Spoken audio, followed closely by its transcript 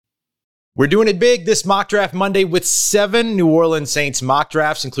We're doing it big this Mock Draft Monday with 7 New Orleans Saints mock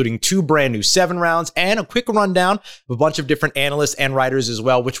drafts, including 2 brand new 7 rounds and a quick rundown of a bunch of different analysts and writers as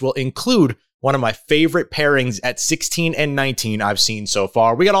well, which will include one of my favorite pairings at 16 and 19 I've seen so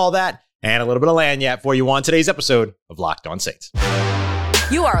far. We got all that and a little bit of lagniappe for you on today's episode of Locked On Saints.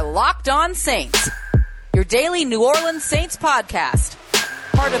 You are Locked On Saints, your daily New Orleans Saints podcast,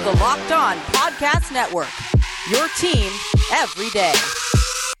 part of the Locked On Podcast Network, your team every day.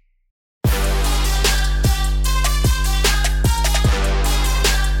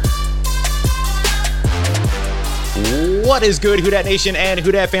 What is good, Who Dat Nation and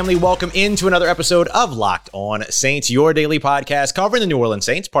Who Dat family? Welcome into another episode of Locked On Saints, your daily podcast covering the New Orleans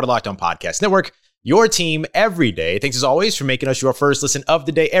Saints, part of Locked On Podcast Network, your team every day. Thanks as always for making us your first listen of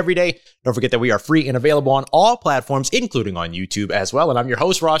the day every day. Don't forget that we are free and available on all platforms, including on YouTube as well. And I'm your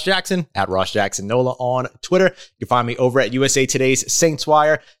host, Ross Jackson, at Ross Jackson Nola on Twitter. You can find me over at USA Today's Saints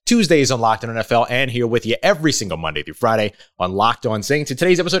Wire, Tuesdays on Locked On NFL, and here with you every single Monday through Friday on Locked On Saints. And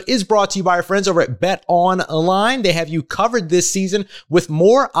today's episode is brought to you by our friends over at Bet Online. They have you covered this season with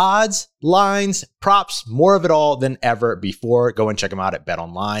more odds, lines, props, more of it all than ever before. Go and check them out at Bet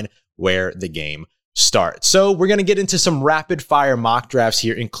Online, where the game starts. So we're going to get into some rapid fire mock drafts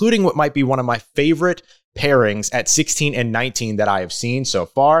here, including what might be one of my favorite pairings at 16 and 19 that I have seen so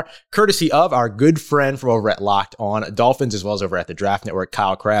far, courtesy of our good friend from over at Locked On Dolphins, as well as over at the Draft Network,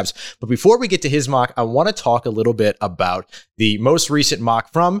 Kyle Krabs. But before we get to his mock, I want to talk a little bit about the most recent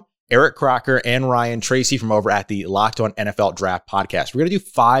mock from Eric Crocker and Ryan Tracy from over at the Locked On NFL Draft Podcast. We're going to do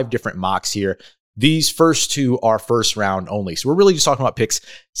 5 different mocks here. These first 2 are first round only. So we're really just talking about picks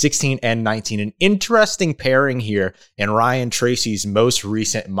 16 and 19. An interesting pairing here in Ryan Tracy's most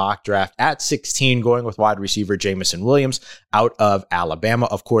recent mock draft at 16, going with wide receiver Jameson Williams out of Alabama.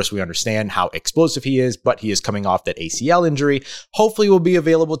 Of course, we understand how explosive he is, but he is coming off that ACL injury. Hopefully will be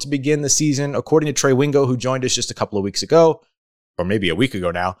available to begin the season. According to Trey Wingo, who joined us just a couple of weeks ago, or maybe a week ago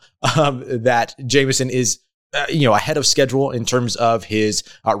now, that Jameson is ahead of schedule in terms of his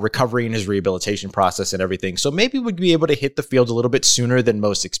recovery and his rehabilitation process and everything. So maybe we'd be able to hit the field a little bit sooner than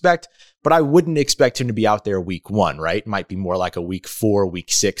most expect, but I wouldn't expect him to be out there week 1, right? Might be more like a week 4,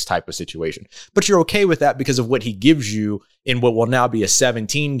 week 6 type of situation. But you're okay with that because of what he gives you in what will now be a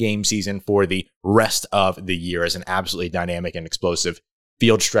 17-game season for the rest of the year as an absolutely dynamic and explosive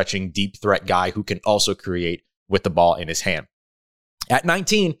field-stretching, deep threat guy who can also create with the ball in his hand. At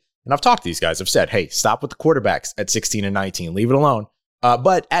 19, and I've talked to these guys, I've said, hey, stop with the quarterbacks at 16 and 19, leave it alone.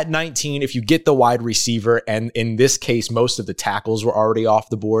 But at 19, if you get the wide receiver, and in this case, most of the tackles were already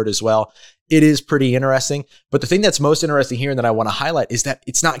off the board as well, it is pretty interesting. But the thing that's most interesting here and that I want to highlight is that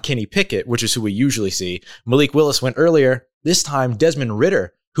it's not Kenny Pickett, which is who we usually see. Malik Willis went earlier. This time, Desmond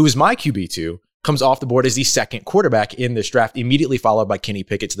Ridder, who is my QB2, comes off the board as the second quarterback in this draft, immediately followed by Kenny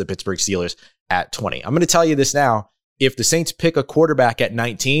Pickett to the Pittsburgh Steelers at 20. I'm going to tell you this now. If the Saints pick a quarterback at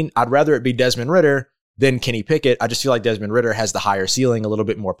 19, I'd rather it be Desmond Ridder than Kenny Pickett. I just feel like Desmond Ridder has the higher ceiling, a little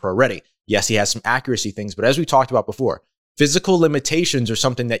bit more pro-ready. Yes, he has some accuracy things, but as we talked about before, physical limitations are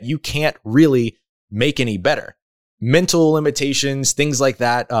something that you can't really make any better. Mental limitations, things like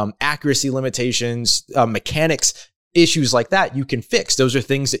that, accuracy limitations, mechanics, issues like that you can fix. Those are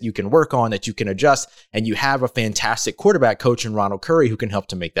things that you can work on, that you can adjust, and you have a fantastic quarterback coach in Ronald Curry who can help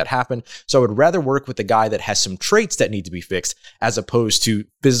to make that happen. So I would rather work with a guy that has some traits that need to be fixed as opposed to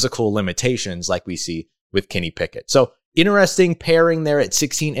physical limitations like we see with Kenny Pickett. So interesting pairing there at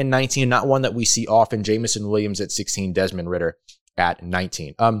 16 and 19, not one that we see often. Jameson Williams at 16, Desmond Ridder at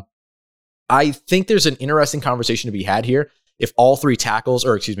 19. I think there's an interesting conversation to be had here. If all 4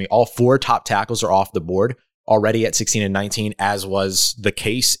 top tackles are off the board already at 16 and 19, as was the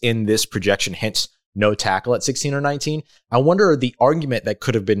case in this projection, hence no tackle at 16 or 19. I wonder the argument that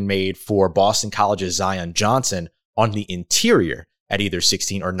could have been made for Boston College's Zion Johnson on the interior at either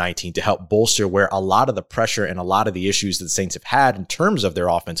 16 or 19 to help bolster where a lot of the pressure and a lot of the issues that the Saints have had in terms of their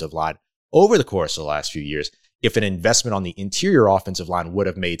offensive line over the course of the last few years. If an investment on the interior offensive line would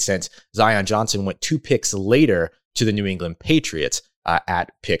have made sense, Zion Johnson went 2 picks later to the New England Patriots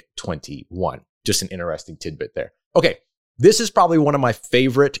at pick 21. Just an interesting tidbit there. Okay, this is probably one of my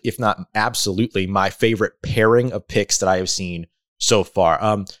favorite, if not absolutely my favorite pairing of picks that I have seen so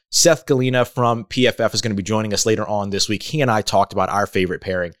far. Seth Galina from PFF is going to be joining us later on this week. He and I talked about our favorite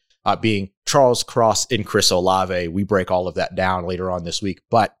pairing being Charles Cross and Chris Olave. We break all of that down later on this week.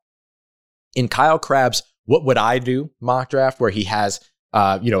 But in Kyle Krabs' What Would I Do mock draft, where he has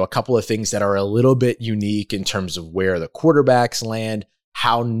a couple of things that are a little bit unique in terms of where the quarterbacks land,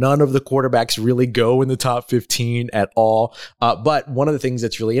 how none of the quarterbacks really go in the top 15 at all. But one of the things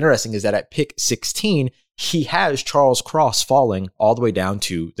that's really interesting is that at pick 16, he has Charles Cross falling all the way down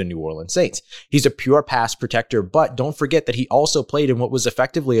to the New Orleans Saints. He's a pure pass protector, but don't forget that he also played in what was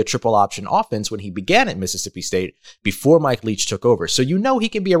effectively a triple option offense when he began at Mississippi State before Mike Leach took over. So you know he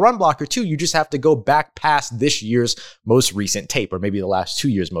can be a run blocker too. You just have to go back past this year's most recent tape, or maybe the last 2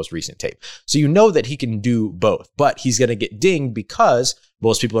 years' most recent tape. So you know that he can do both, but he's going to get dinged because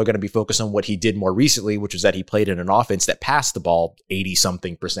most people are going to be focused on what he did more recently, which was that he played in an offense that passed the ball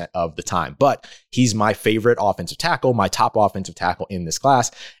 80-something% of the time. But he's my favorite offensive tackle, my top offensive tackle in this class.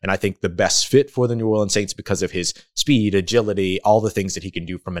 And I think the best fit for the New Orleans Saints because of his speed, agility, all the things that he can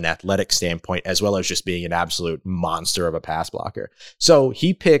do from an athletic standpoint, as well as just being an absolute monster of a pass blocker. So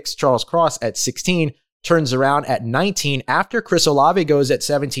he picks Charles Cross at 16, turns around at 19 after Chris Olave goes at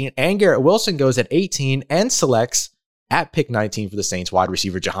 17 and Garrett Wilson goes at 18 and selects at pick 19 for the Saints wide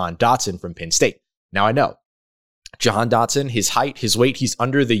receiver Jahan Dotson from Penn State. Now I know Jahan Dotson, his height, his weight, he's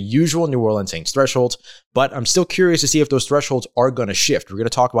under the usual New Orleans Saints thresholds, but I'm still curious to see if those thresholds are going to shift. We're going to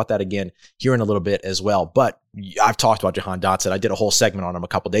talk about that again here in a little bit as well. But I've talked about Jahan Dotson. I did a whole segment on him a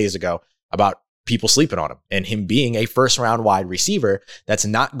couple days ago about people sleeping on him and him being a first round wide receiver that's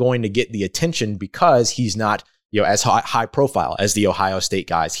not going to get the attention because he's not as high profile as the Ohio State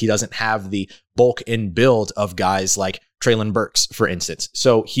guys. He doesn't have the bulk and build of guys like Treylon Burks, for instance.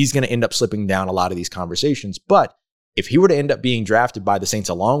 So he's going to end up slipping down a lot of these conversations. But if he were to end up being drafted by the Saints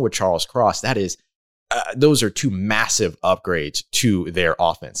along with Charles Cross, that is, those are two massive upgrades to their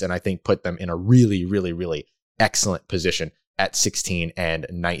offense. And I think put them in a really, really, really excellent position at 16 and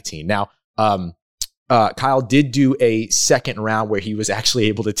 19. Now, Kyle did do a second round where he was actually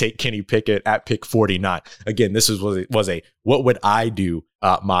able to take Kenny Pickett at pick 49. Again, this was a what would I do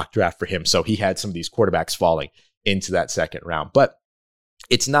mock draft for him. So he had some of these quarterbacks falling into that second round. But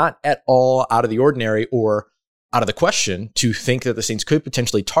it's not at all out of the ordinary or out of the question to think that the Saints could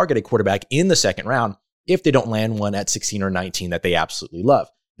potentially target a quarterback in the second round if they don't land one at 16 or 19 that they absolutely love.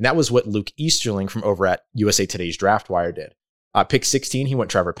 And that was what Luke Easterling from over at USA Today's Draft Wire did. Pick 16, he went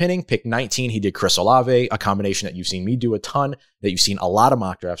Trevor Penning. Pick 19, he did Chris Olave, a combination that you've seen me do a ton, that you've seen a lot of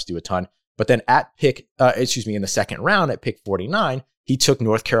mock drafts do a ton. But then at in the second round at pick 49, he took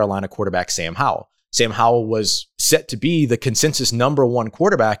North Carolina quarterback Sam Howell. Sam Howell was set to be the consensus number one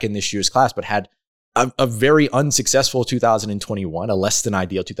quarterback in this year's class, but had a very unsuccessful 2021, a less than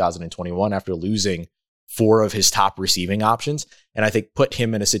ideal 2021 after losing 4 of his top receiving options. And I think put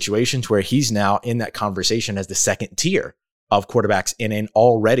him in a situation to where he's now in that conversation as the second tier of quarterbacks in an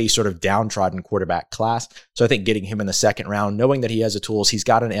already sort of downtrodden quarterback class. So I think getting him in the second round, knowing that he has the tools, he's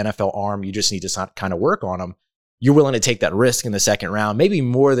got an NFL arm, you just need to kind of work on him. You're willing to take that risk in the second round, maybe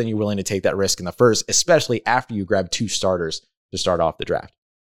more than you're willing to take that risk in the first, especially after you grab 2 starters to start off the draft.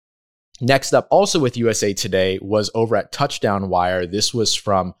 Next up, also with USA Today, was over at Touchdown Wire. This was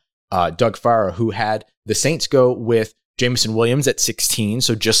from Doug Farrar, who had the Saints go with Jameson Williams at 16,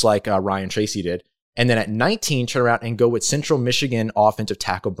 so just like Ryan Tracy did. And then at 19, turn around and go with Central Michigan offensive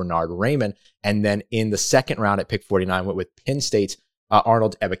tackle Bernard Raymond. And then in the second round at pick 49, went with Penn State's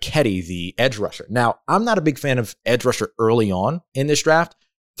Arnold Ebiketie, the edge rusher. Now, I'm not a big fan of edge rusher early on in this draft.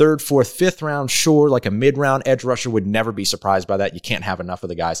 3rd, 4th, 5th round, sure, like a mid-round edge rusher, would never be surprised by that. You can't have enough of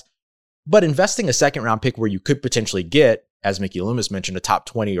the guys. But investing a second round pick where you could potentially get, as Mickey Loomis mentioned, a top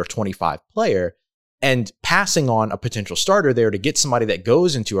 20 or 25 player, and passing on a potential starter there to get somebody that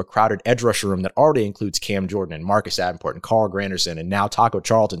goes into a crowded edge rusher room that already includes Cam Jordan and Marcus Davenport and Carl Granderson and now Taco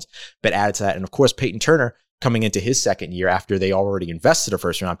Charlton's been added to that. And of course, Peyton Turner coming into his second year after they already invested a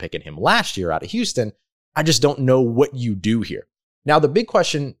first round pick in him last year out of Houston. I just don't know what you do here. Now, the big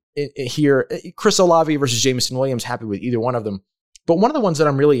question here, Chris Olave versus Jameson Williams, happy with either one of them. But one of the ones that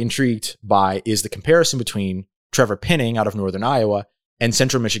I'm really intrigued by is the comparison between Trevor Penning out of Northern Iowa and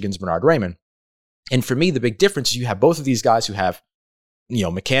Central Michigan's Bernard Raymond. And for me, the big difference is you have both of these guys who have,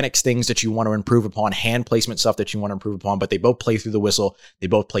 mechanics, things that you want to improve upon, hand placement stuff that you want to improve upon, but they both play through the whistle. They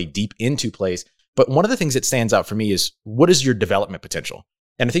both play deep into plays. But one of the things that stands out for me is, what is your development potential?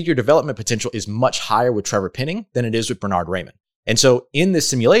 And I think your development potential is much higher with Trevor Penning than it is with Bernard Raymond. And so in this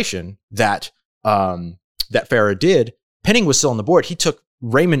simulation that Farrar did, Penning was still on the board. He took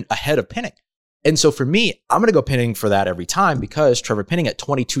Raymond ahead of Penning. And so for me, I'm going to go Penning for that every time because Trevor Penning at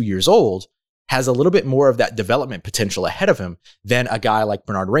 22 years old has a little bit more of that development potential ahead of him than a guy like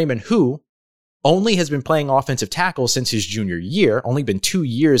Bernard Raymond, who only has been playing offensive tackle since his junior year, only been 2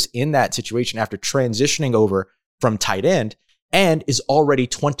 years in that situation after transitioning over from tight end, and is already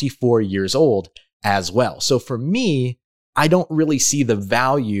 24 years old as well. So for me, I don't really see the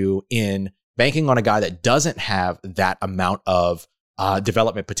value in banking on a guy that doesn't have that amount of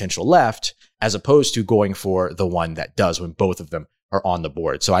development potential left, as opposed to going for the one that does when both of them are on the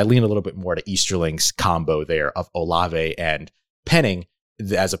board. So I lean a little bit more to Easterling's combo there of Olave and Penning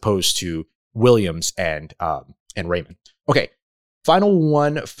as opposed to Williams and Raymond. Okay, final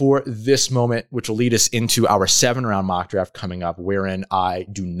one for this moment, which will lead us into our 7-round mock draft coming up, wherein I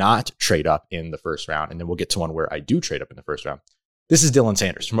do not trade up in the first round. And then we'll get to one where I do trade up in the first round. This is Dylan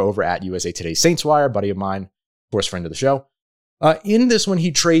Sanders from over at USA Today's Saints Wire, buddy of mine, of course, friend of the show. In this one,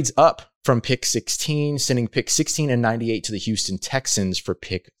 he trades up from pick 16, sending pick 16 and 98 to the Houston Texans for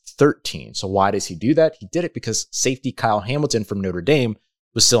pick 13. So why does he do that? He did it because safety Kyle Hamilton from Notre Dame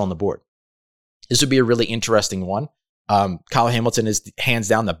was still on the board. This would be a really interesting one. Kyle Hamilton is hands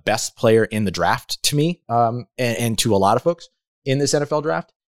down the best player in the draft to me, and to a lot of folks in this NFL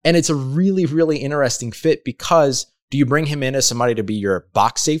draft. And it's a really, really interesting fit because do you bring him in as somebody to be your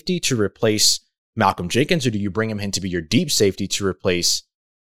box safety to replace Malcolm Jenkins, or do you bring him in to be your deep safety to replace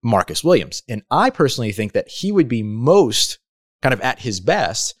Marcus Williams? And I personally think that he would be most kind of at his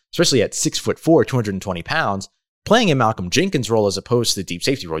best, especially at 6'4", 220 pounds, playing in Malcolm Jenkins' role as opposed to the deep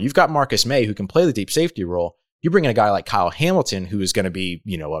safety role. You've got Marcus May who can play the deep safety role. You bring in a guy like Kyle Hamilton, who is going to be,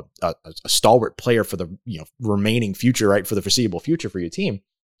 a stalwart player for the remaining future, right, for the foreseeable future for your team.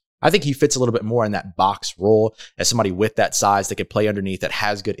 I think he fits a little bit more in that box role as somebody with that size that could play underneath, that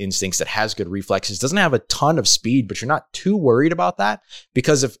has good instincts, that has good reflexes, doesn't have a ton of speed, but you're not too worried about that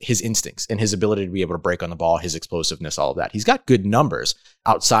because of his instincts and his ability to be able to break on the ball, his explosiveness, all of that. He's got good numbers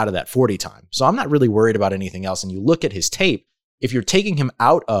outside of that 40 time. So I'm not really worried about anything else. And you look at his tape, if you're taking him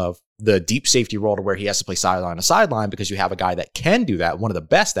out of the deep safety role to where he has to play sideline to sideline because you have a guy that can do that, one of the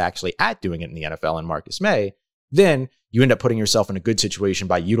best actually at doing it in the NFL in Marcus May, then you end up putting yourself in a good situation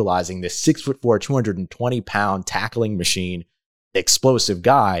by utilizing this 6'4", 220 pound tackling machine, explosive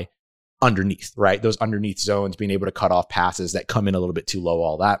guy underneath, right? Those underneath zones, being able to cut off passes that come in a little bit too low,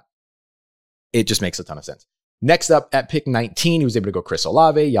 all that. It just makes a ton of sense. Next up at pick 19, he was able to go Chris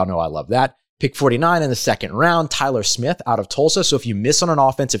Olave. Y'all know I love that. Pick 49 in the second round, Tyler Smith out of Tulsa. So if you miss on an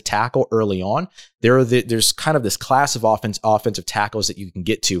offensive tackle early on, there's kind of this class of offensive tackles that you can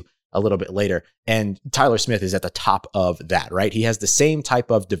get to a little bit later. And Tyler Smith is at the top of that, right? He has the same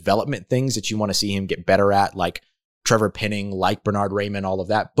type of development things that you want to see him get better at, like Trevor Penning, like Bernard Raymond, all of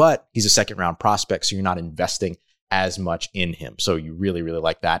that. But he's a second round prospect, so you're not investing as much in him. So you really, really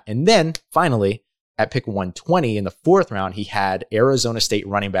like that. And then finally, at pick 120 in the fourth round, he had Arizona State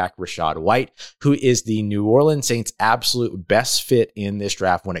running back Rachaad White, who is the New Orleans Saints' absolute best fit in this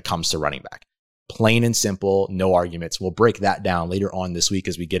draft when it comes to running back. Plain and simple, no arguments. We'll break that down later on this week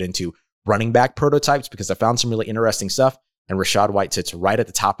as we get into running back prototypes because I found some really interesting stuff. And Rachaad White sits right at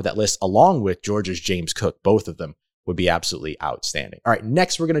the top of that list, along with Georgia's James Cook. Both of them would be absolutely outstanding. All right,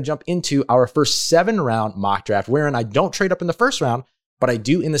 next we're going to jump into our first 7-round mock draft, wherein I don't trade up in the first round, but I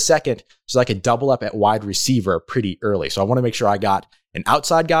do in the second, so I could double up at wide receiver pretty early. So I want to make sure I got an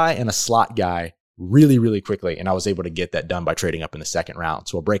outside guy and a slot guy really, really quickly. And I was able to get that done by trading up in the second round.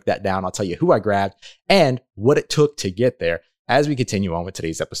 So we'll break that down. I'll tell you who I grabbed and what it took to get there as we continue on with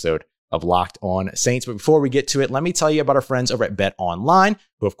today's episode of Locked On Saints. But before we get to it, let me tell you about our friends over at Bet Online,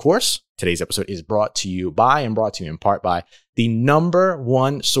 who, of course, today's episode is brought to you by and brought to you in part by the number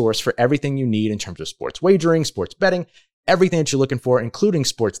one source for everything you need in terms of sports wagering, sports betting, everything that you're looking for, including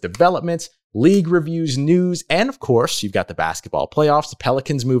sports developments, league reviews, news, and of course, you've got the basketball playoffs. The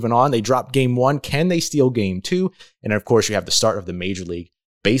Pelicans moving on. They dropped game 1. Can they steal game 2? And of course, you have the start of the Major League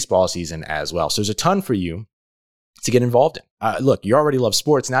Baseball season as well. So there's a ton for you to get involved in. Look, you already love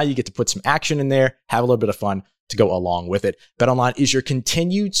sports. Now you get to put some action in there, have a little bit of fun to go along with it. BetOnline is your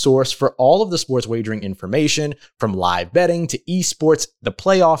continued source for all of the sports wagering information, from live betting to esports, the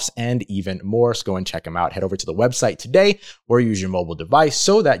playoffs, and even more. So go and check them out. Head over to the website today or use your mobile device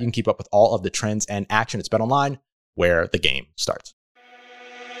so that you can keep up with all of the trends and action. It's BetOnline, where the game starts.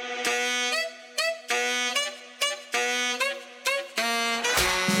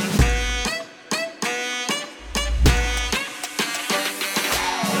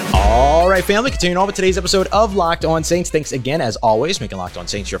 All right, family, continuing on with today's episode of Locked On Saints. Thanks again, as always, making Locked On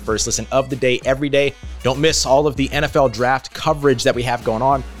Saints your first listen of the day every day. Don't miss all of the NFL draft coverage that we have going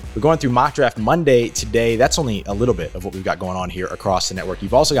on. We're going through Mock Draft Monday today. That's only a little bit of what we've got going on here across the network.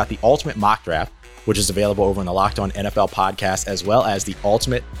 You've also got the Ultimate Mock Draft, which is available over in the Locked On NFL podcast, as well as the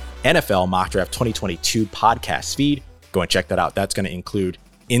Ultimate NFL Mock Draft 2022 podcast feed. Go and check that out. That's going to include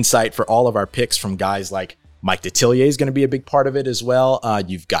insight for all of our picks from guys like Mike Detillier is going to be a big part of it as well.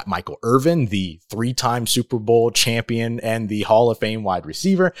 You've got Michael Irvin, the 3-time Super Bowl champion and the Hall of Fame wide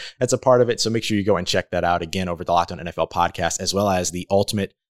receiver. That's a part of it. So make sure you go and check that out again over the Locked On NFL podcast, as well as the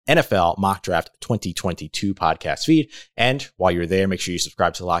Ultimate NFL Mock Draft 2022 podcast feed. And while you're there, make sure you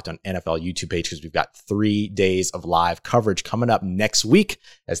subscribe to the Locked On NFL YouTube page because we've got 3 days of live coverage coming up next week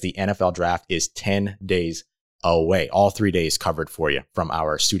as the NFL draft is 10 days away. All 3 days covered for you from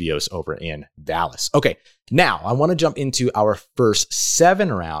our studios over in Dallas. Okay, now I want to jump into our first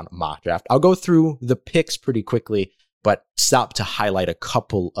 7-round mock draft. I'll go through the picks pretty quickly, but stop to highlight a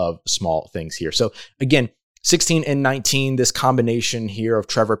couple of small things here. So again, 16 and 19, this combination here of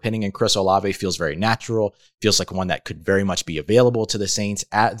Trevor Penning and Chris Olave feels very natural. Feels like one that could very much be available to the Saints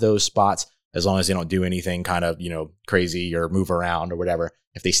at those spots, as long as they don't do anything kind of, crazy or move around or whatever.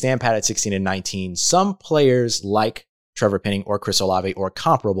 If they stand pat at 16 and 19, some players like Trevor Penning or Chris Olave or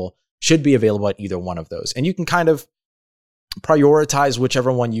comparable should be available at either one of those. And you can kind of prioritize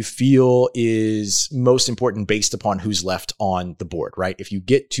whichever one you feel is most important based upon who's left on the board, right? If you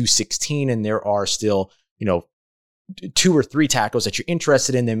get to 16 and there are still 2 or 3 tackles that you're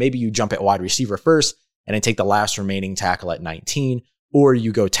interested in, then maybe you jump at wide receiver first and then take the last remaining tackle at 19, or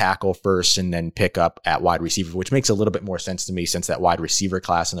you go tackle first and then pick up at wide receiver, which makes a little bit more sense to me since that wide receiver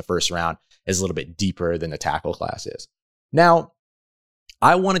class in the first round is a little bit deeper than the tackle class is. Now,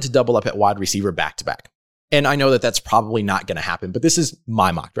 I wanted to double up at wide receiver back to back. And I know that that's probably not going to happen, but this is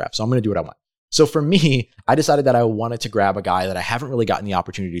my mock draft, so I'm going to do what I want. So for me, I decided that I wanted to grab a guy that I haven't really gotten the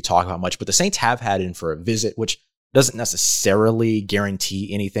opportunity to talk about much, but the Saints have had in for a visit, which doesn't necessarily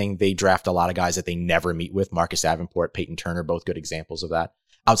guarantee anything. They draft a lot of guys that they never meet with. Marcus Davenport, Peyton Turner, both good examples of that,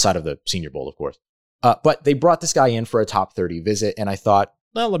 outside of the Senior Bowl, of course. But they brought this guy in for a top 30 visit, and I thought,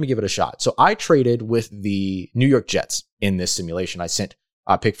 well, let me give it a shot. So I traded with the New York Jets in this simulation. I sent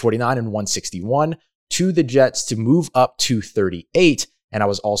pick 49 and 161 to the Jets to move up to 38. And I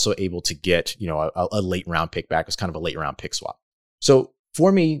was also able to get, a late round pick back. It was kind of a late round pick swap. So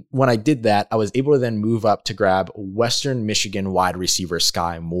for me, when I did that, I was able to then move up to grab Western Michigan wide receiver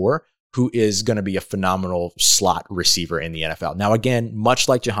Sky Moore, who is going to be a phenomenal slot receiver in the NFL. Now, again, much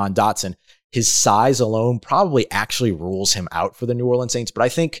like Jahan Dotson, his size alone probably actually rules him out for the New Orleans Saints. But I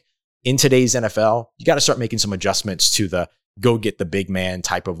think in today's NFL, you got to start making some adjustments to the go get the big man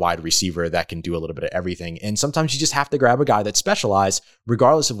type of wide receiver that can do a little bit of everything. And sometimes you just have to grab a guy that's specialized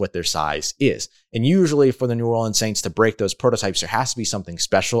regardless of what their size is. And usually for the New Orleans Saints to break those prototypes, there has to be something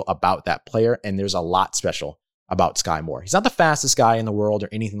special about that player. And there's a lot special about Sky Moore. He's not the fastest guy in the world or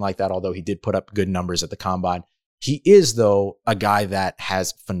anything like that, although he did put up good numbers at the combine. He is, though, a guy that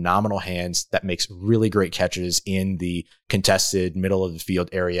has phenomenal hands, that makes really great catches in the contested middle of the field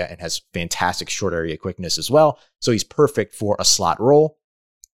area and has fantastic short area quickness as well. So he's perfect for a slot role,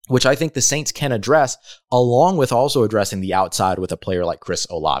 which I think the Saints can address, along with also addressing the outside with a player like Chris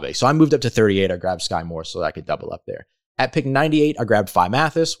Olave. So I moved up to 38. I grabbed Sky Moore so that I could double up there. At pick 98, I grabbed Phi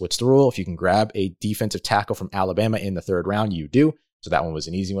Mathis. What's the rule? If you can grab a defensive tackle from Alabama in the 3rd round, you do. So that one was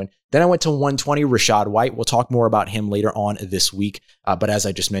an easy one. Then I went to 120, Rachaad White. We'll talk more about him later on this week. But as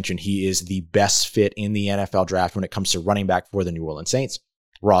I just mentioned, he is the best fit in the NFL draft when it comes to running back for the New Orleans Saints.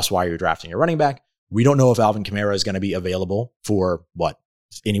 Ross, why you're drafting a running back? We don't know if Alvin Kamara is going to be available for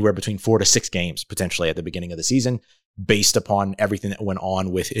anywhere between 4 to 6 games potentially at the beginning of the season, based upon everything that went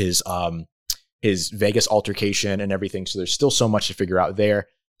on with his Vegas altercation and everything. So there's still so much to figure out there.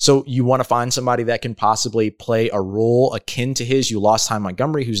 So you want to find somebody that can possibly play a role akin to his. You lost Ty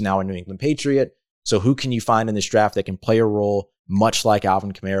Montgomery, who's now a New England Patriot. So who can you find in this draft that can play a role much like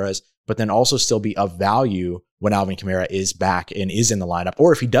Alvin Kamara's, but then also still be of value when Alvin Kamara is back and is in the lineup,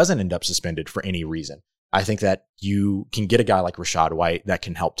 or if he doesn't end up suspended for any reason? I think that you can get a guy like Rachaad White that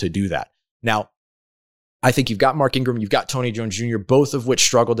can help to do that. Now, I think you've got Mark Ingram, you've got Tony Jones Jr., both of which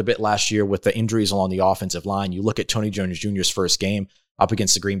struggled a bit last year with the injuries along the offensive line. You look at Tony Jones Jr.'s first game up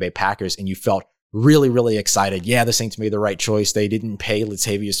against the Green Bay Packers, and you felt really, really excited. Yeah, the Saints made the right choice. They didn't pay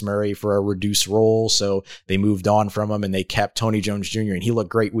Latavius Murray for a reduced role, so they moved on from him, and they kept Tony Jones Jr., and he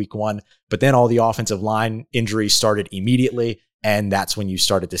looked great week 1. But then all the offensive line injuries started immediately, and that's when you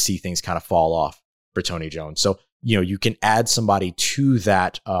started to see things kind of fall off for Tony Jones. So, you can add somebody to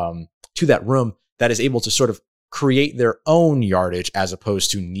that room that is able to sort of create their own yardage as opposed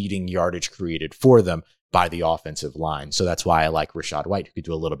to needing yardage created for them by the offensive line. So that's why I like Rachaad White, who could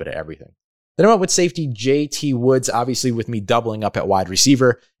do a little bit of everything. Then I went with safety JT Woods, obviously with me doubling up at wide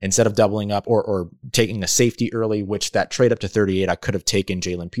receiver instead of doubling up or taking a safety early, which that trade up to 38, I could have taken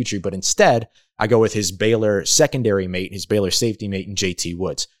Jalen Petrie, but instead I go with his Baylor secondary mate, his Baylor safety mate in JT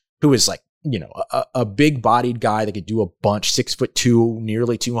Woods, who is like, a big bodied guy that could do a bunch, 6'2",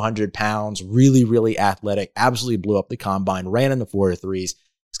 nearly 200 pounds, really, really athletic, absolutely blew up the combine, ran in the 4.3s.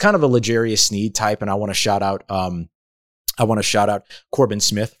 It's kind of a L'Jarius Sneed type. And I want to shout out Corbin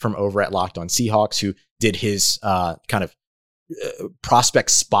Smith from over at Locked On Seahawks, who did his kind of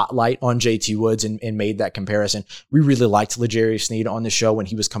prospect spotlight on JT Woods and made that comparison. We really liked L'Jarius Sneed on the show when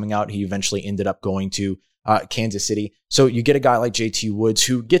he was coming out. He eventually ended up going to Kansas City. So you get a guy like JT Woods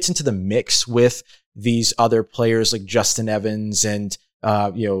who gets into the mix with these other players like Justin Evans and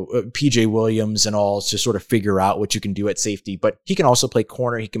PJ Williams and all to sort of figure out what you can do at safety. But he can also play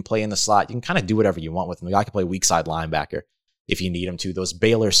corner. He can play in the slot. You can kind of do whatever you want with him. The guy can play weak side linebacker if you need him to. Those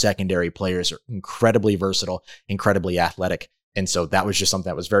Baylor secondary players are incredibly versatile, incredibly athletic. And so that was just something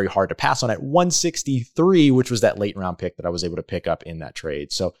that was very hard to pass on at 163, which was that late round pick that I was able to pick up in that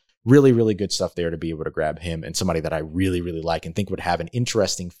trade. So really, really good stuff there to be able to grab him and somebody that I really, really like and think would have an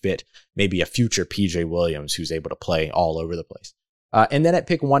interesting fit, maybe a future PJ Williams who's able to play all over the place. And then at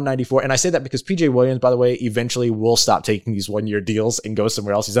pick 194, and I say that because PJ Williams, by the way, eventually will stop taking these 1-year deals and go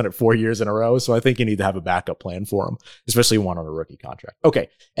somewhere else. He's done it 4 years in a row. So I think you need to have a backup plan for him, especially one on a rookie contract. Okay.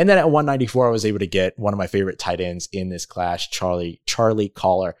 And then at 194, I was able to get one of my favorite tight ends in this class, Charlie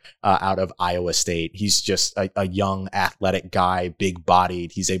Collar, out of Iowa State. He's just a young, athletic guy, big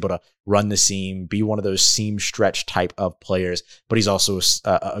bodied. He's able to run the seam, be one of those seam stretch type of players, but he's also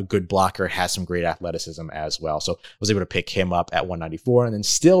a good blocker, has some great athleticism as well. So I was able to pick him up at 194 and then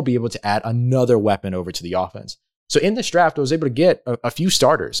still be able to add another weapon over to the offense. So in this draft, I was able to get a few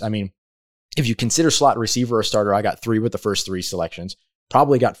starters. I mean, if you consider slot receiver a starter, I got 3 with the first 3 selections,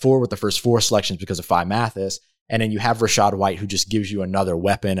 probably got 4 with the first 4 selections because of Phi Mathis. And then you have Rachaad White, who just gives you another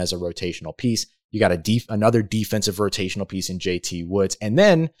weapon as a rotational piece. You got another defensive rotational piece in JT Woods, and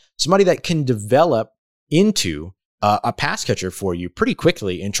then somebody that can develop into a pass catcher for you pretty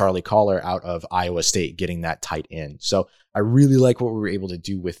quickly in Charlie Collar out of Iowa State, getting that tight end. So I really like what we were able to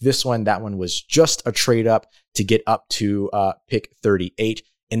do with this one. That one was just a trade up to get up to pick 38.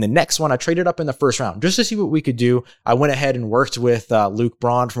 In the next one, I traded up in the first round just to see what we could do. I went ahead and worked with Luke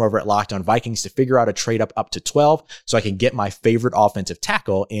Braun from over at Locked On Vikings to figure out a trade up to 12 so I can get my favorite offensive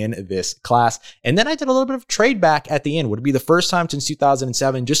tackle in this class. And then I did a little bit of trade back at the end. Would it be the first time since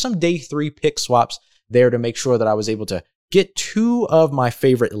 2007? Just some day 3 pick swaps there to make sure that I was able to get 2 of my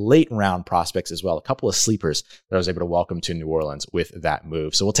favorite late round prospects as well, a couple of sleepers that I was able to welcome to New Orleans with that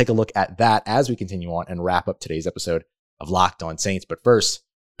move. So we'll take a look at that as we continue on and wrap up today's episode of Locked On Saints. But first,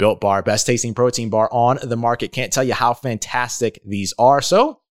 Built Bar, best tasting protein bar on the market. Can't tell you how fantastic these are.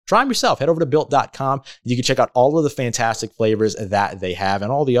 So try them yourself. Head over to built.com. You can check out all of the fantastic flavors that they have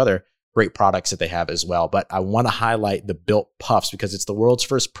and all the other great products that they have as well. But I want to highlight the Built Puffs because it's the world's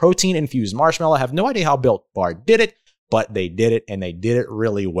first protein-infused marshmallow. I have no idea how Built Bar did it, but they did it, and they did it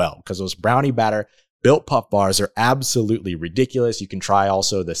really well because those brownie batter Built Puff bars are absolutely ridiculous. You can try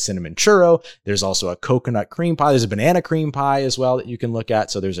also the cinnamon churro. There's also a coconut cream pie. There's a banana cream pie as well that you can look at.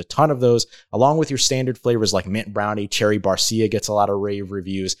 So there's a ton of those, along with your standard flavors like mint brownie. Cherry Barcia gets a lot of rave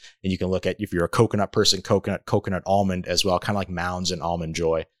reviews. And you can look at, if you're a coconut person, coconut almond as well, kind of like Mounds and Almond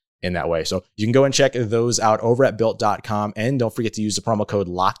Joy in that way. So you can go and check those out over at built.com. And don't forget to use the promo code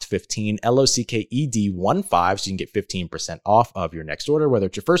LOCKED15, LOCKED15, so you can get 15% off of your next order, whether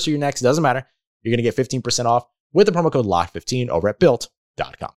it's your first or your next, it doesn't matter. You're going to get 15% off with the promo code LOCKED15 over at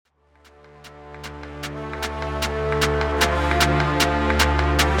built.com.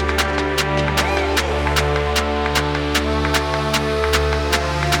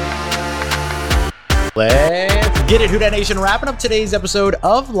 Let's get it, Who Dat Nation. Wrapping up today's episode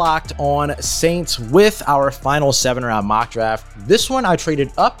of Locked On Saints with our final 7-round mock draft. This one I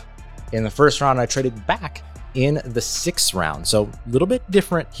traded up in the first round. I traded back in the 6th round. So a little bit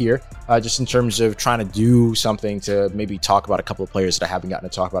different here, just in terms of trying to do something to maybe talk about a couple of players that I haven't gotten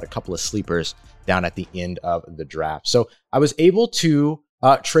to talk about, a couple of sleepers down at the end of the draft. So I was able to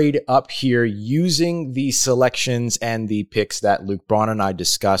trade up here using the selections and the picks that Luke Braun and I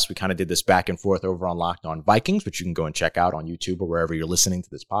discussed. We kind of did this back and forth over on Locked On Vikings, which you can go and check out on YouTube or wherever you're listening to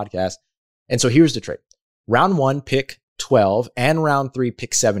this podcast. And so here's the trade. Round 1, pick 12, and round 3,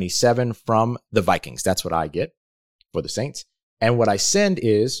 pick 77 from the Vikings. That's what I get for the Saints. And what I send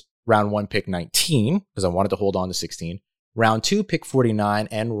is round 1, pick 19, because I wanted to hold on to 16, round 2, pick 49,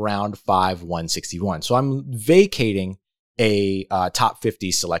 and round 5, 161. So I'm vacating a top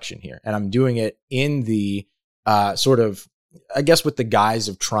 50 selection here. And I'm doing it in the sort of, I guess, with the guise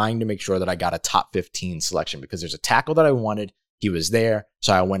of trying to make sure that I got a top 15 selection, because there's a tackle that I wanted. He was there.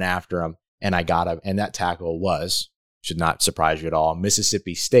 So I went after him and I got him. And that tackle was, should not surprise you at all,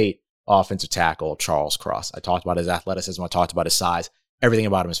 Mississippi State offensive tackle Charles Cross. I talked about his athleticism. I talked about his size. Everything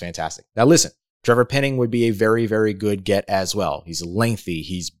about him is fantastic. Now listen, Trevor Penning would be a very, very good get as well. He's lengthy.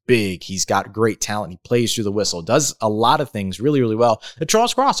 He's big. He's got great talent. He plays through the whistle, does a lot of things really, really well. And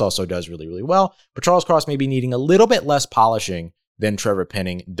Charles Cross also does really, really well. But Charles Cross may be needing a little bit less polishing than Trevor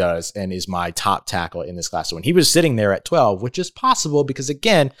Penning does and is my top tackle in this class. So when he was sitting there at 12, which is possible because,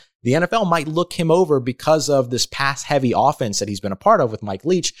 again, the NFL might look him over because of this pass-heavy offense that he's been a part of with Mike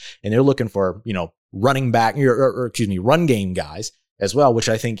Leach, and they're looking for, running back, run game guys as well, which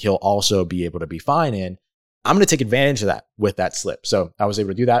I think he'll also be able to be fine in. I'm going to take advantage of that with that slip. So I was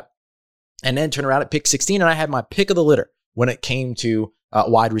able to do that and then turn around at pick 16, and I had my pick of the litter when it came to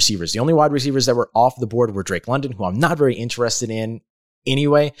wide receivers. The only wide receivers that were off the board were Drake London, who I'm not very interested in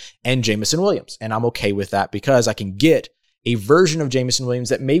anyway, and Jameson Williams. And I'm okay with that because I can get a version of Jameson Williams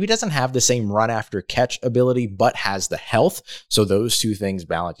that maybe doesn't have the same run after catch ability, but has the health. So those two things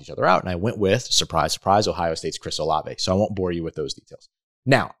balance each other out. And I went with, surprise, surprise, Ohio State's Chris Olave. So I won't bore you with those details.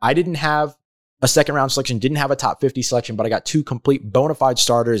 Now, I didn't have a second round selection, didn't have a top 50 selection, but I got two complete bona fide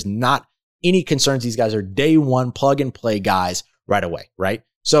starters. Not any concerns. These guys are day one plug and play guys right away, right?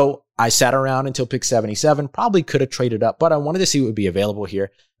 So I sat around until pick 77, probably could have traded up, but I wanted to see what would be available here.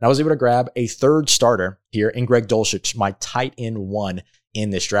 And I was able to grab a third starter here in Greg Dulcich, my tight end 1 in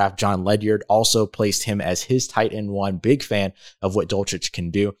this draft. John Ledyard also placed him as his tight end 1. Big fan of what Dulcich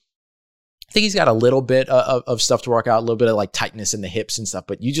can do. I think he's got a little bit of stuff to work out, a little bit of like tightness in the hips and stuff,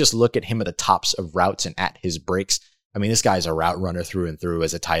 but you just look at him at the tops of routes and at his breaks. I mean, this guy's a route runner through and through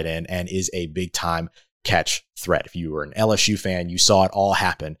as a tight end and is a big time catch threat. If you were an LSU fan, you saw it all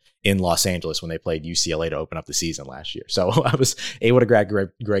happen in Los Angeles when they played UCLA to open up the season last year. So I was able to grab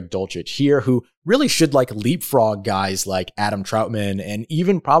Greg Dulcich here, who really should like leapfrog guys like Adam Troutman and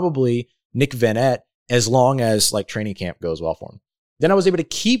even probably Nick Vannett as long as like training camp goes well for him. Then I was able to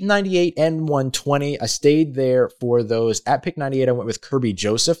keep 98 and 120. I stayed there for those. At pick 98, I went with Kirby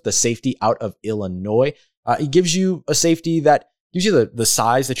Joseph, the safety out of Illinois. He gives you a safety that gives you the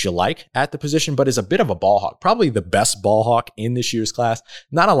size that you like at the position, but is a bit of a ball hawk. Probably the best ball hawk in this year's class.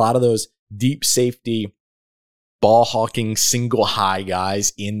 Not a lot of those deep safety ball hawking single high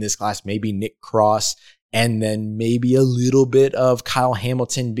guys in this class. Maybe Nick Cross, and then maybe a little bit of Kyle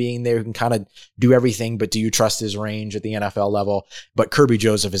Hamilton being there who can kind of do everything, but do you trust his range at the NFL level? But Kirby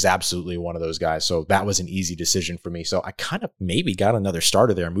Joseph is absolutely one of those guys. So that was an easy decision for me. So I kind of maybe got another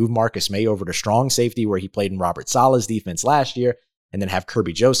starter there. Move Marcus May over to strong safety where he played in Robert Saleh's defense last year, and then have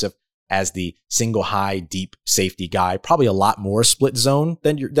Kirby Joseph as the single high deep safety guy. Probably a lot more split zone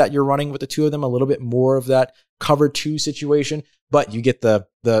than you're running with the two of them, a little bit more of that cover 2 situation, but you get the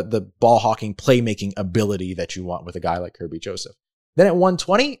ball hawking playmaking ability that you want with a guy like Kirby Joseph. Then at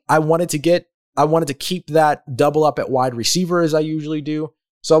 120, I wanted to keep that double up at wide receiver as I usually do.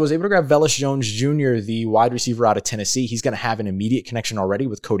 So I was able to grab Velus Jones Jr., the wide receiver out of Tennessee. He's going to have an immediate connection already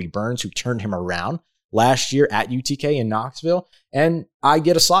with Cody Burns, who turned him around last year at UTK in Knoxville. And I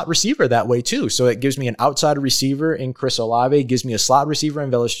get a slot receiver that way too. So it gives me an outside receiver in Chris Olave, gives me a slot receiver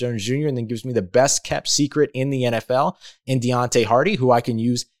in Velus Jones Jr., and then gives me the best kept secret in the NFL in Deontay Hardy, who I can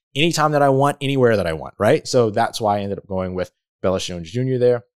use anytime that I want, anywhere that I want, right? So that's why I ended up going with Velus Jones Jr.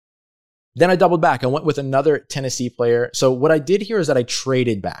 there. Then I doubled back. I went with another Tennessee player. So what I did here is that I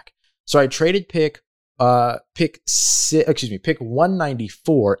traded back. So I traded pick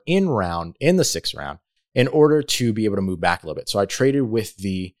 194 in the 6th round in order to be able to move back a little bit. So I traded with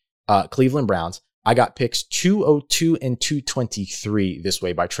the Cleveland Browns. I got picks 202 and 223 this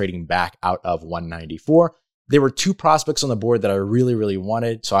way by trading back out of 194. There were 2 prospects on the board that I really, really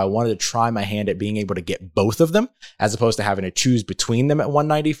wanted. So I wanted to try my hand at being able to get both of them as opposed to having to choose between them at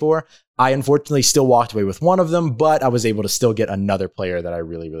 194. I unfortunately still walked away with one of them, but I was able to still get another player that I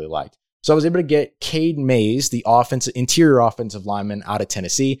really, really liked. So I was able to get Cade Mays, the interior offensive lineman out of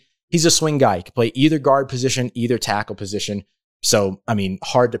Tennessee. He's a swing guy. He can play either guard position, either tackle position. So, I mean,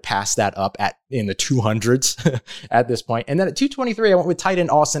 hard to pass that up in the 200s at this point. And then at 223, I went with tight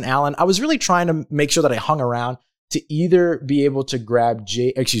end Austin Allen. I was really trying to make sure that I hung around to either be able to grab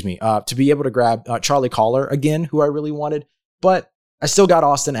Charlie Collar again, who I really wanted. But I still got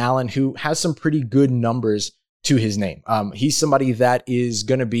Austin Allen, who has some pretty good numbers to his name. He's somebody that is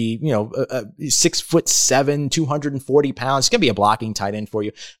going to be, 6'7", 240 pounds. He's going to be a blocking tight end for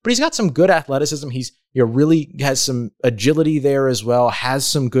you, but he's got some good athleticism. He's really has some agility there as well, has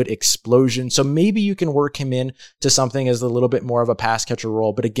some good explosion. So maybe you can work him in to something as a little bit more of a pass catcher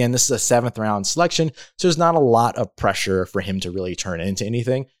role. But again, this is a 7th round selection. So there's not a lot of pressure for him to really turn into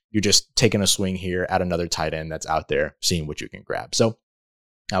anything. You're just taking a swing here at another tight end that's out there, seeing what you can grab. So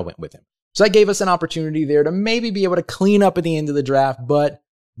I went with him. So that gave us an opportunity there to maybe be able to clean up at the end of the draft, but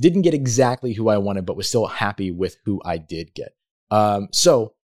didn't get exactly who I wanted, but was still happy with who I did get.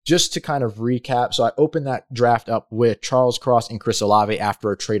 So just to kind of recap, so I opened that draft up with Charles Cross and Chris Olave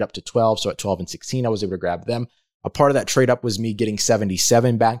after a trade up to 12. So at 12 and 16, I was able to grab them. A part of that trade up was me getting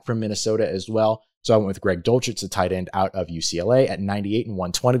 77 back from Minnesota as well. So I went with Greg Dulcich, the tight end out of UCLA, at 98 and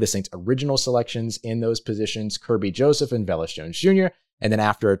 120. The Saints' original selections in those positions, Kirby Joseph and Velus Jones Jr. And then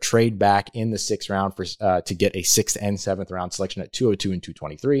after a trade back in the 6th round to get a 6th and 7th round selection at 202 and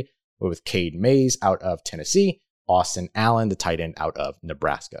 223, with Cade Mays out of Tennessee, Austin Allen, the tight end out of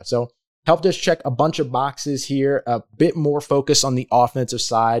Nebraska. So helped us check a bunch of boxes here, a bit more focus on the offensive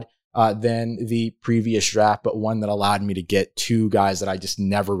side than the previous draft, but one that allowed me to get 2 guys that I just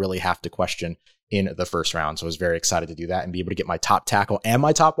never really have to question in the 1st round. So I was very excited to do that and be able to get my top tackle and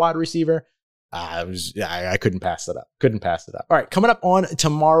my top wide receiver. I couldn't pass it up. All right, coming up on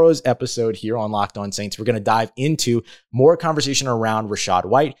tomorrow's episode here on Locked On Saints, we're going to dive into more conversation around Rachaad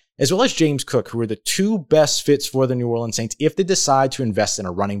White, as well as James Cook, who are the 2 best fits for the New Orleans Saints if they decide to invest in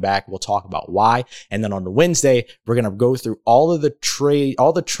a running back. We'll talk about why. And then on the Wednesday, we're going to go through all the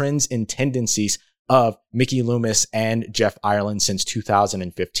trends and tendencies of Mickey Loomis and Jeff Ireland since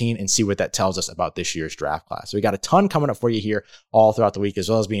 2015 and see what that tells us about this year's draft class. So we got a ton coming up for you here all throughout the week, as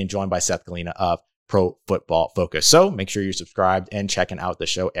well as being joined by Seth Galina of Pro Football Focus. So make sure you're subscribed and checking out the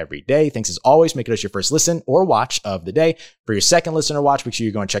show every day. Thanks as always. Make it as your first listen or watch of the day. For your second listen or watch, make sure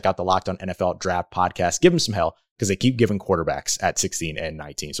you go and check out the Locked On NFL Draft podcast. Give them some hell because they keep giving quarterbacks at 16 and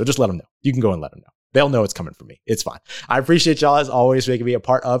 19. So just let them know. You can go and let them know. They'll know it's coming from me. It's fine. I appreciate y'all as always making me a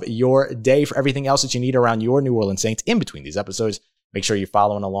part of your day. For everything else that you need around your New Orleans Saints in between these episodes, make sure you're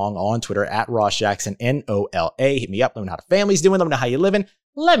following along on Twitter at Ross Jackson, NOLA. Hit me up. Let me know how the family's doing. Let me know how you're living.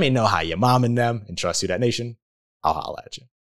 Let me know how your mom and them. And trust you, that nation. I'll holla at you.